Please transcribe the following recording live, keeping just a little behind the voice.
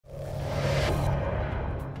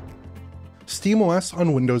SteamOS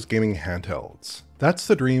on Windows gaming handhelds. That's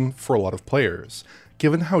the dream for a lot of players,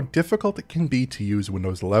 given how difficult it can be to use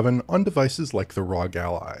Windows 11 on devices like the ROG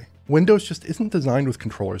Ally. Windows just isn't designed with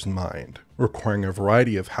controllers in mind, requiring a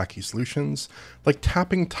variety of hacky solutions, like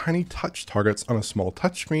tapping tiny touch targets on a small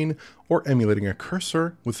touchscreen or emulating a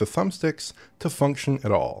cursor with the thumbsticks to function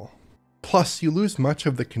at all. Plus, you lose much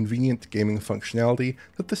of the convenient gaming functionality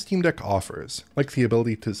that the Steam Deck offers, like the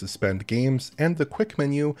ability to suspend games and the quick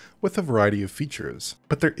menu with a variety of features.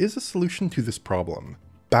 But there is a solution to this problem.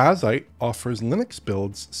 Bazzite offers Linux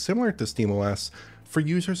builds similar to SteamOS for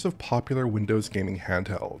users of popular Windows gaming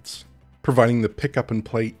handhelds, providing the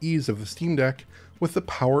pick-up-and-play ease of the Steam Deck with the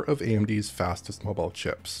power of AMD's fastest mobile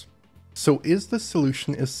chips. So is this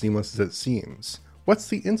solution as seamless as it seems? What's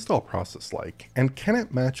the install process like, and can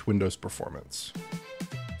it match Windows performance?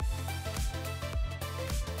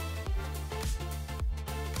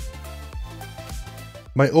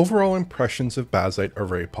 My overall impressions of Bazzite are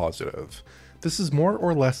very positive. This is more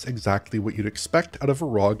or less exactly what you'd expect out of a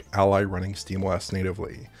ROG Ally running SteamOS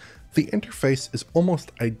natively. The interface is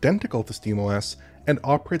almost identical to SteamOS and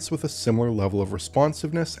operates with a similar level of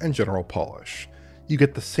responsiveness and general polish. You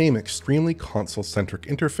get the same extremely console-centric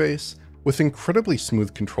interface, with incredibly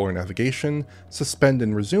smooth controller navigation, suspend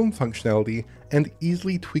and resume functionality, and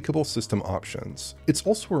easily tweakable system options. It's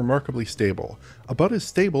also remarkably stable, about as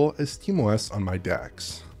stable as SteamOS on my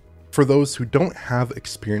decks. For those who don't have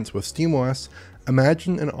experience with SteamOS,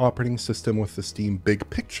 imagine an operating system with the Steam Big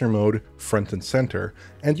Picture mode front and center,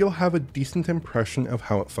 and you'll have a decent impression of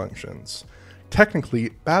how it functions.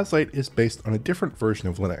 Technically, Bazzite is based on a different version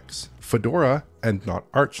of Linux, Fedora and not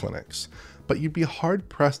Arch Linux, but you'd be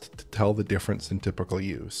hard-pressed to tell the difference in typical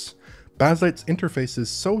use. Bazzite's interface is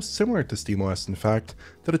so similar to SteamOS, in fact,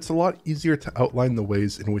 that it's a lot easier to outline the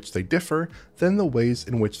ways in which they differ than the ways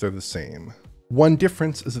in which they're the same. One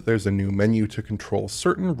difference is that there's a new menu to control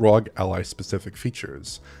certain ROG Ally specific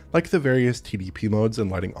features, like the various TDP modes and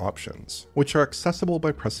lighting options, which are accessible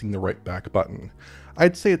by pressing the right back button.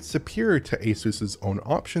 I'd say it's superior to Asus's own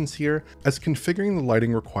options here, as configuring the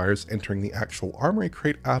lighting requires entering the actual Armoury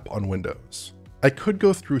Crate app on Windows. I could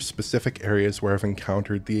go through specific areas where I've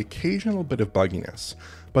encountered the occasional bit of bugginess,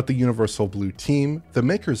 but the Universal Blue team, the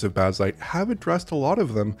makers of Bazzite, have addressed a lot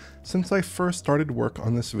of them since I first started work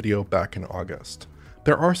on this video back in August.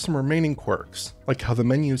 There are some remaining quirks, like how the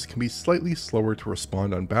menus can be slightly slower to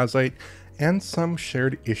respond on Bazzite, and some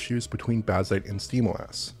shared issues between Bazzite and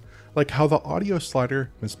SteamOS, like how the audio slider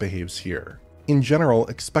misbehaves here. In general,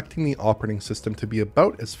 expecting the operating system to be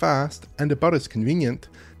about as fast and about as convenient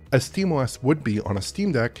as SteamOS would be on a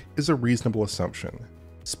Steam Deck is a reasonable assumption.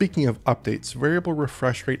 Speaking of updates, variable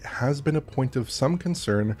refresh rate has been a point of some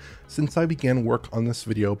concern since I began work on this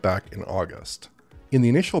video back in August. In the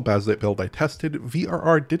initial Bazzite build I tested,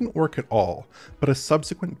 VRR didn't work at all, but a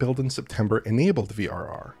subsequent build in September enabled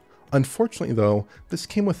VRR. Unfortunately though, this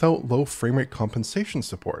came without low framerate compensation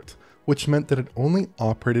support, which meant that it only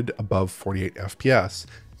operated above 48 FPS,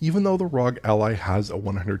 even though the ROG Ally has a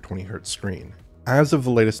 120Hz screen. As of the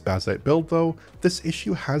latest Bazzite build though, this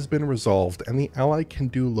issue has been resolved and the Ally can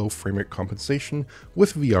do low framerate compensation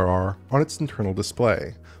with VRR on its internal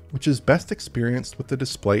display, which is best experienced with the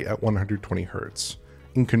display at 120Hz.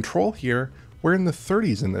 In control here, we're in the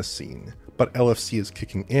 30s in this scene, but LFC is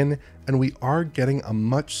kicking in and we are getting a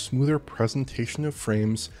much smoother presentation of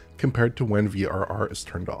frames compared to when VRR is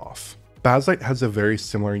turned off. Bazzite has a very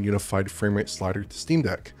similar unified framerate slider to Steam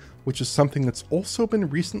Deck, which is something that's also been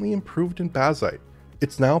recently improved in Bazzite.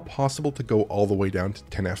 It's now possible to go all the way down to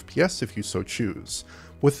 10 FPS if you so choose,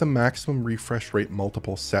 with the maximum refresh rate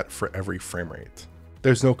multiple set for every frame rate.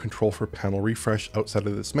 There's no control for panel refresh outside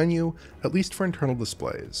of this menu, at least for internal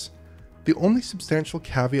displays. The only substantial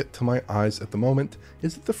caveat to my eyes at the moment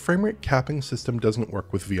is that the framerate capping system doesn't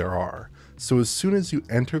work with VRR, so as soon as you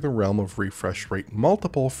enter the realm of refresh rate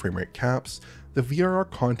multiple framerate caps, the VRR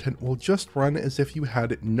content will just run as if you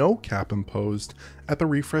had no cap imposed at the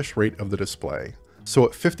refresh rate of the display. So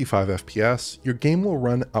at 55 FPS, your game will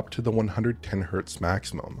run up to the 110Hz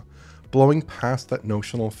maximum, blowing past that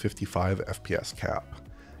notional 55 FPS cap.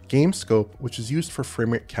 GameScope, which is used for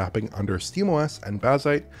framerate capping under SteamOS and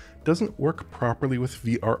Bazzite, doesn't work properly with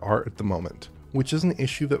VRR at the moment, which is an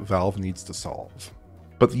issue that Valve needs to solve.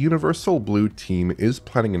 But the Universal Blue team is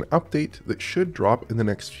planning an update that should drop in the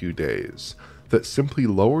next few days, that simply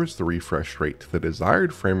lowers the refresh rate to the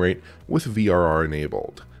desired frame rate with VRR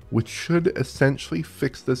enabled, which should essentially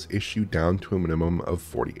fix this issue down to a minimum of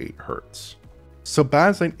 48Hz. So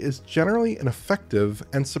Bazzite is generally an effective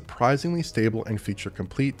and surprisingly stable and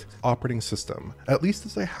feature-complete operating system, at least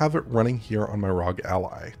as I have it running here on my ROG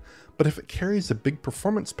Ally. But if it carries a big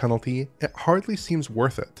performance penalty, it hardly seems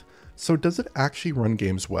worth it. So does it actually run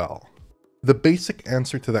games well? The basic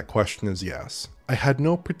answer to that question is yes. I had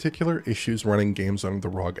no particular issues running games on the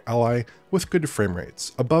ROG Ally with good frame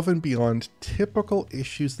rates, above and beyond typical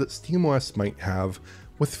issues that SteamOS might have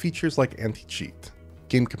with features like anti-cheat.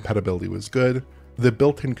 Game compatibility was good, the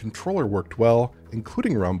built-in controller worked well,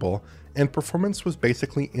 including rumble, and performance was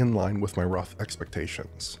basically in line with my rough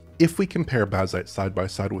expectations. If we compare Bazzite side by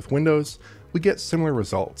side with Windows, we get similar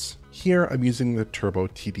results. Here I'm using the Turbo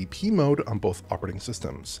TDP mode on both operating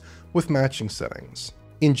systems, with matching settings.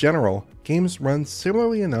 In general, games run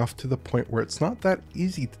similarly enough to the point where it's not that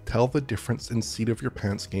easy to tell the difference in seat of your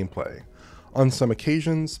pants gameplay. On some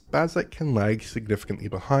occasions, Bazzite can lag significantly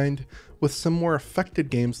behind, with some more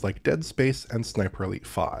affected games like Dead Space and Sniper Elite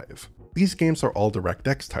 5. These games are all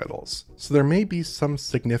DirectX titles, so there may be some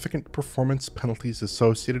significant performance penalties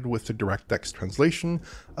associated with the DirectX translation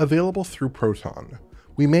available through Proton.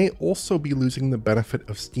 We may also be losing the benefit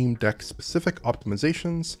of Steam Deck specific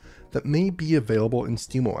optimizations that may be available in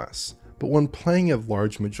SteamOS, but when playing a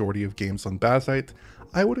large majority of games on Bazzite,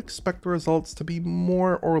 I would expect the results to be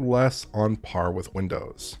more or less on par with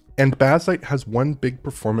Windows. And Bazzite has one big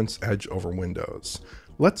performance edge over Windows.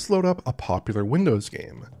 Let's load up a popular Windows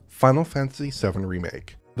game, Final Fantasy VII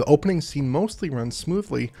Remake. The opening scene mostly runs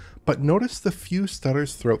smoothly, but notice the few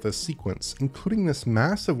stutters throughout this sequence, including this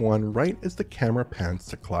massive one right as the camera pans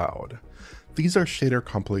to Cloud. These are shader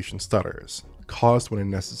compilation stutters, caused when a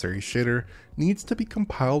necessary shader needs to be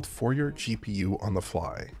compiled for your GPU on the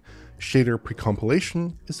fly. Shader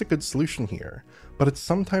precompilation is a good solution here, but it's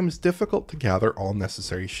sometimes difficult to gather all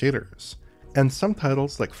necessary shaders. And some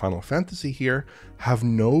titles like Final Fantasy here have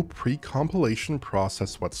no pre-compilation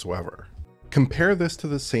process whatsoever. Compare this to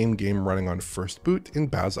the same game running on first boot in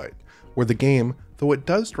Bazzite, where the game, though it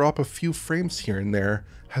does drop a few frames here and there,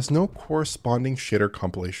 has no corresponding shader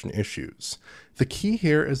compilation issues. The key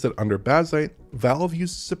here is that under Bazzite, Valve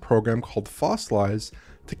uses a program called Fossilize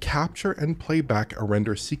to capture and play back a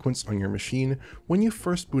render sequence on your machine when you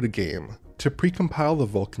first boot a game, to precompile the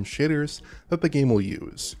Vulkan shaders that the game will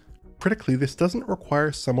use. Critically, this doesn't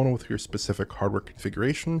require someone with your specific hardware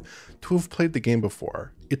configuration to have played the game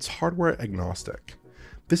before. It's hardware agnostic.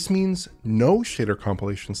 This means no shader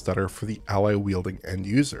compilation stutter for the Ally wielding end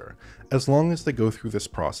user, as long as they go through this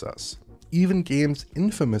process. Even games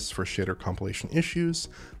infamous for shader compilation issues,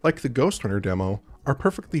 like the Ghost Runner demo, are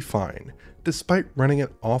perfectly fine, despite running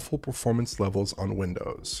at awful performance levels on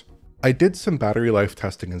Windows. I did some battery life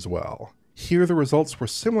testing as well. Here the results were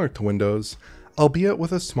similar to Windows, albeit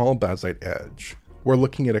with a small Bazzite edge. We're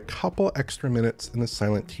looking at a couple extra minutes in the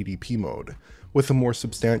silent TDP mode, with a more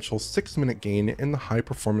substantial 6-minute gain in the high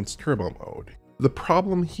performance turbo mode. The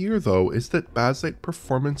problem here though is that Bazzite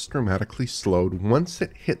performance dramatically slowed once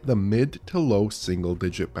it hit the mid to low single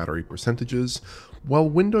digit battery percentages, while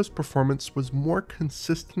Windows performance was more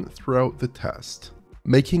consistent throughout the test,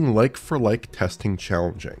 making like-for-like testing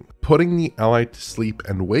challenging. Putting the Ally to sleep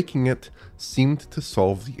and waking it seemed to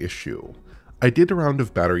solve the issue. I did a round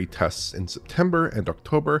of battery tests in September and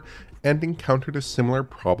October and encountered a similar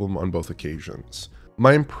problem on both occasions.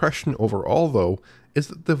 My impression overall though is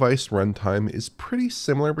that the device runtime is pretty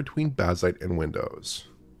similar between Bazzite and Windows.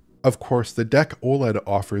 Of course, the Deck OLED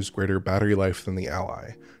offers greater battery life than the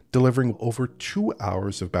Ally, delivering over 2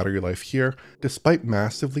 hours of battery life here, despite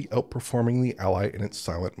massively outperforming the Ally in its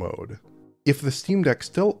silent mode. If the Steam Deck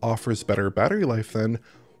still offers better battery life then,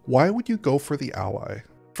 why would you go for the Ally?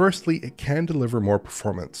 Firstly, it can deliver more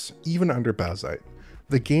performance, even under Bazzite.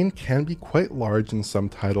 The gain can be quite large in some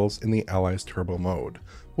titles in the Ally's turbo mode,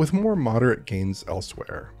 with more moderate gains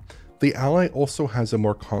elsewhere. The Ally also has a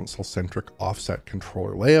more console-centric offset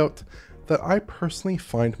controller layout that I personally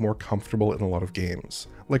find more comfortable in a lot of games,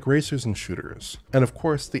 like racers and shooters. And of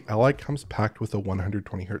course, the Ally comes packed with a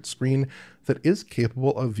 120Hz screen that is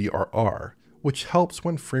capable of VRR, which helps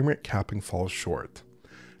when frame rate capping falls short.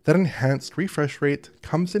 That enhanced refresh rate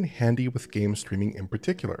comes in handy with game streaming in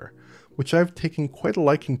particular, which I've taken quite a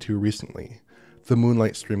liking to recently. The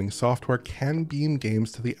Moonlight streaming software can beam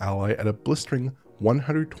games to the Ally at a blistering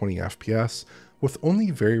 120 FPS with only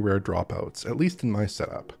very rare dropouts, at least in my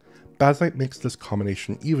setup. Bazzite makes this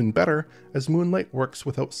combination even better as Moonlight works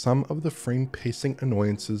without some of the frame pacing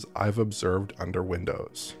annoyances I've observed under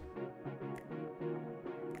Windows.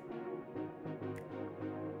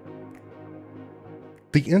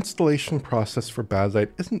 The installation process for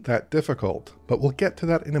Bazzite isn't that difficult, but we'll get to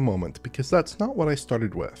that in a moment because that's not what I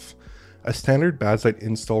started with. A standard Bazzite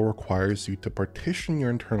install requires you to partition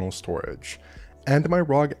your internal storage, and my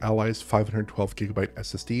ROG Ally's 512GB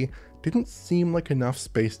SSD didn't seem like enough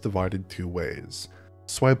space divided two ways.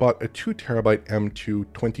 So I bought a 2TB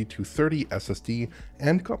M2 2230 SSD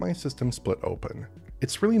and got my system split open.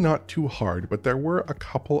 It's really not too hard, but there were a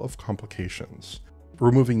couple of complications.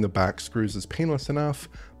 Removing the back screws is painless enough,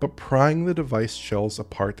 but prying the device shells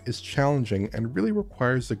apart is challenging and really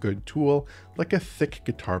requires a good tool like a thick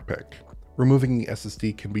guitar pick. Removing the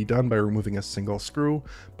SSD can be done by removing a single screw,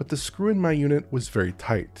 but the screw in my unit was very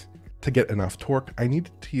tight. To get enough torque, I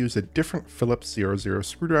needed to use a different Phillips 00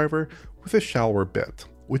 screwdriver with a shallower bit,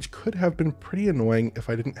 which could have been pretty annoying if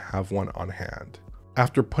I didn't have one on hand.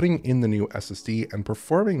 After putting in the new SSD and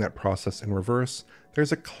performing that process in reverse,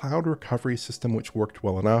 there's a cloud recovery system which worked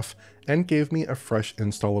well enough and gave me a fresh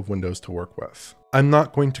install of Windows to work with. I'm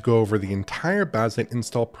not going to go over the entire Bazzite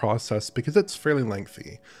install process because it's fairly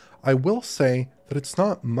lengthy. I will say that it's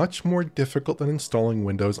not much more difficult than installing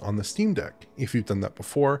Windows on the Steam Deck, if you've done that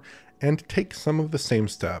before, and take some of the same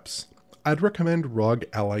steps. I'd recommend ROG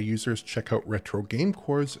Ally users check out Retro Game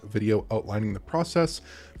Core's video outlining the process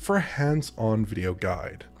for a hands-on video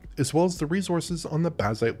guide, as well as the resources on the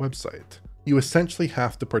Bazzite website. You essentially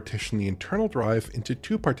have to partition the internal drive into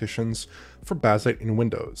two partitions for Bazzite in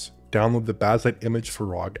Windows, download the Bazzite image for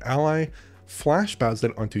ROG Ally, flash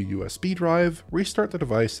Bazzite onto a USB drive, restart the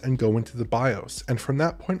device and go into the BIOS, and from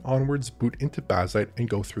that point onwards boot into Bazzite and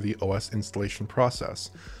go through the OS installation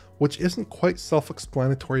process, which isn't quite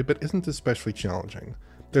self-explanatory but isn't especially challenging.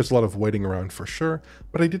 There's a lot of waiting around for sure,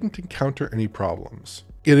 but I didn't encounter any problems.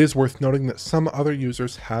 It is worth noting that some other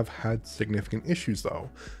users have had significant issues though,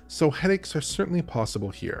 so headaches are certainly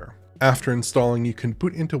possible here. After installing, you can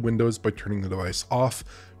boot into Windows by turning the device off,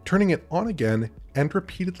 turning it on again, and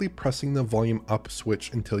repeatedly pressing the volume up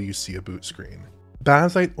switch until you see a boot screen.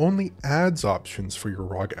 Bazzite only adds options for your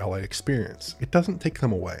ROG Ally experience, it doesn't take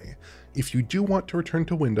them away. If you do want to return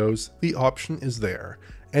to Windows, the option is there,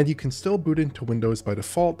 and you can still boot into Windows by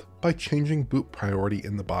default by changing boot priority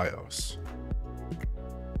in the BIOS.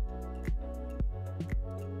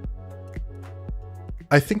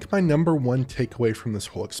 I think my number one takeaway from this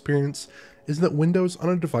whole experience is that Windows on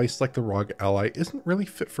a device like the ROG Ally isn't really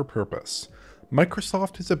fit for purpose.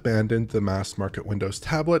 Microsoft has abandoned the mass market Windows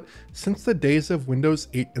tablet since the days of Windows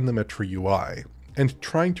 8 and the Metro UI, and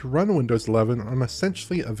trying to run Windows 11 on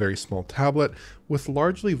essentially a very small tablet with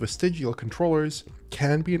largely vestigial controllers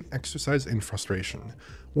can be an exercise in frustration.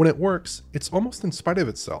 When it works, it's almost in spite of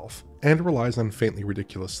itself, and relies on faintly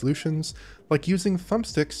ridiculous solutions, like using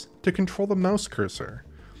thumbsticks to control the mouse cursor.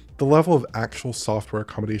 The level of actual software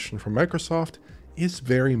accommodation from Microsoft is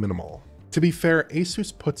very minimal. To be fair,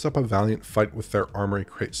 Asus puts up a valiant fight with their Armory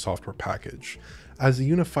Crate software package. As a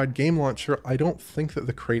unified game launcher, I don't think that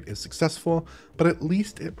the Crate is successful, but at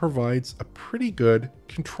least it provides a pretty good,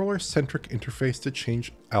 controller-centric interface to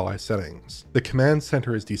change Ally settings. The command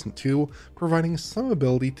center is decent too, providing some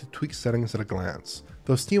ability to tweak settings at a glance,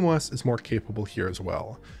 though SteamOS is more capable here as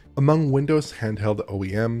well. Among Windows handheld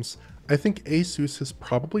OEMs, I think Asus has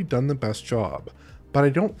probably done the best job, but I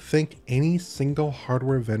don't think any single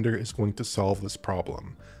hardware vendor is going to solve this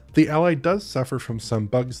problem. The Ally does suffer from some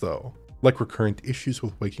bugs though, like recurrent issues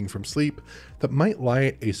with waking from sleep that might lie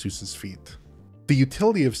at Asus's feet. The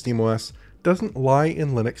utility of SteamOS doesn't lie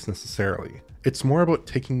in Linux necessarily. It's more about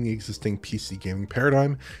taking the existing PC gaming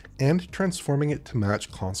paradigm and transforming it to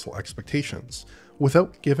match console expectations,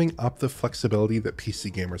 without giving up the flexibility that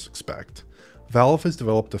PC gamers expect. Valve has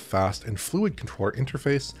developed a fast and fluid controller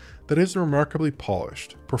interface that is remarkably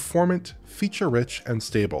polished, performant, feature-rich, and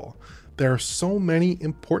stable. There are so many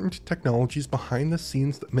important technologies behind the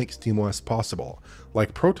scenes that make SteamOS possible,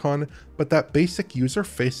 like Proton, but that basic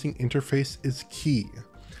user-facing interface is key.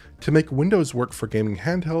 To make Windows work for gaming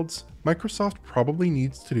handhelds, Microsoft probably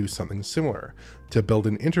needs to do something similar, to build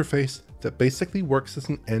an interface that basically works as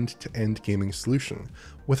an end-to-end gaming solution,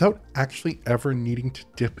 without actually ever needing to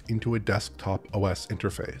dip into a desktop OS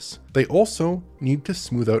interface. They also need to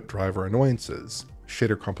smooth out driver annoyances,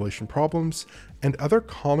 shader compilation problems, and other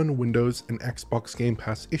common Windows and Xbox Game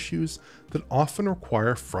Pass issues that often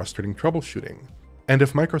require frustrating troubleshooting. And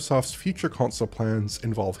if Microsoft's future console plans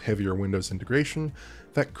involve heavier Windows integration,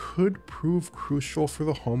 that could prove crucial for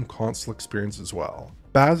the home console experience as well.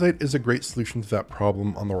 Bazzite is a great solution to that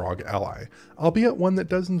problem on the ROG Ally, albeit one that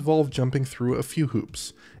does involve jumping through a few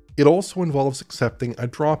hoops. It also involves accepting a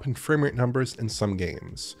drop in frame rate numbers in some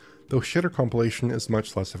games, though shader compilation is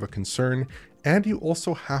much less of a concern, and you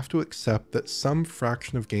also have to accept that some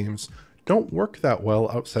fraction of games don't work that well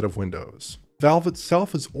outside of Windows. Valve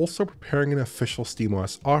itself is also preparing an official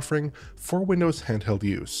SteamOS offering for Windows handheld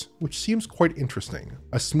use, which seems quite interesting.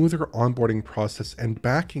 A smoother onboarding process and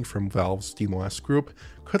backing from Valve's SteamOS group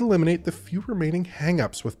could eliminate the few remaining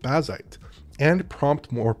hangups with Bazzite, and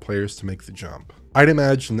prompt more players to make the jump. I'd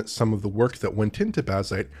imagine that some of the work that went into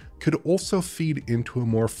Bazzite could also feed into a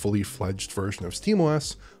more fully fledged version of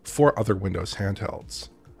SteamOS for other Windows handhelds.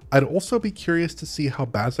 I'd also be curious to see how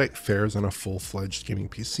Bazzite fares on a full-fledged gaming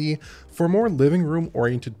PC for more living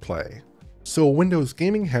room-oriented play. So a Windows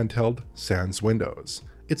gaming handheld sans Windows.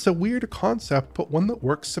 It's a weird concept, but one that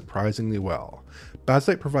works surprisingly well.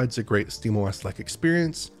 Bazzite provides a great SteamOS-like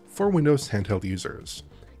experience for Windows handheld users.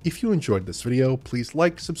 If you enjoyed this video, please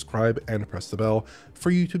like, subscribe, and press the bell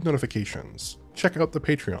for YouTube notifications. Check out the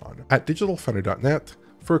Patreon at digitalfoundry.net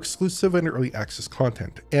for exclusive and early access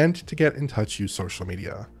content, and to get in touch, use social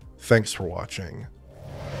media. Thanks for watching.